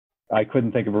I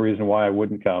couldn't think of a reason why I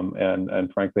wouldn't come,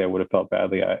 and frankly, I would have felt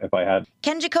badly if I had.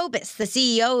 Ken Jacobus, the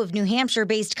CEO of New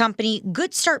Hampshire-based company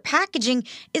Good Start Packaging,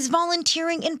 is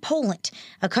volunteering in Poland,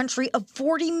 a country of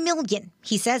 40 million.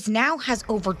 He says now has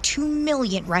over 2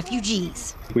 million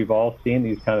refugees. We've all seen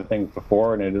these kind of things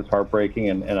before, and it is heartbreaking,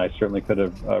 and I certainly could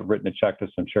have written a check to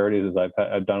some charities as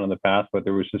I've done in the past, but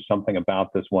there was just something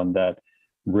about this one that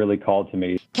really called to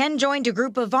me. Ken joined a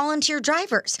group of volunteer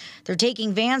drivers. They're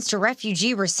taking vans to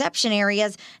refugee reception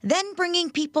areas, then bringing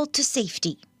people to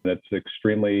safety. It's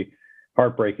extremely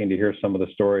heartbreaking to hear some of the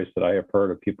stories that I have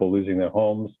heard of people losing their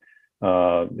homes,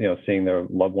 seeing their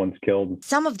loved ones killed.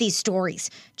 Some of these stories,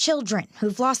 children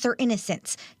who've lost their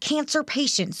innocence, cancer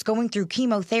patients going through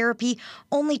chemotherapy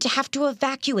only to have to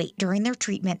evacuate during their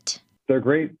treatment. They're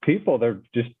great people. They're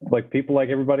just like people like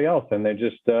everybody else, and they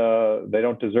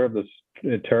don't deserve this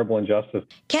terrible injustice.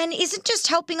 Ken isn't just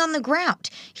helping on the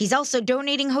ground. He's also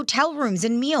donating hotel rooms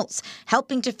and meals,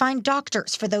 helping to find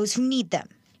doctors for those who need them.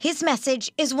 His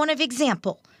message is one of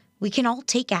example. We can all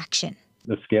take action.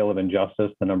 The scale of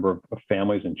injustice, the number of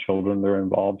families and children that are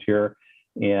involved here,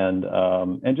 and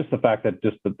just the fact that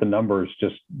the numbers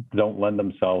just don't lend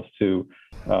themselves to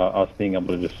us being able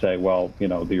to just say, well,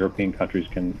 the European countries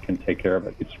can take care of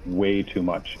it. It's way too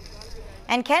much.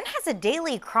 And Ken has a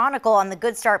daily chronicle on the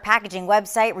Good Start Packaging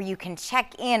website where you can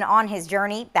check in on his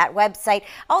journey. That website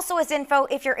also has info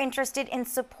if you're interested in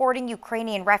supporting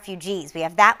Ukrainian refugees. We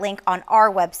have that link on our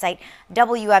website,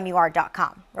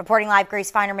 WMUR.com. Reporting live,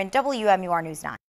 Grace Feinerman, WMUR News 9.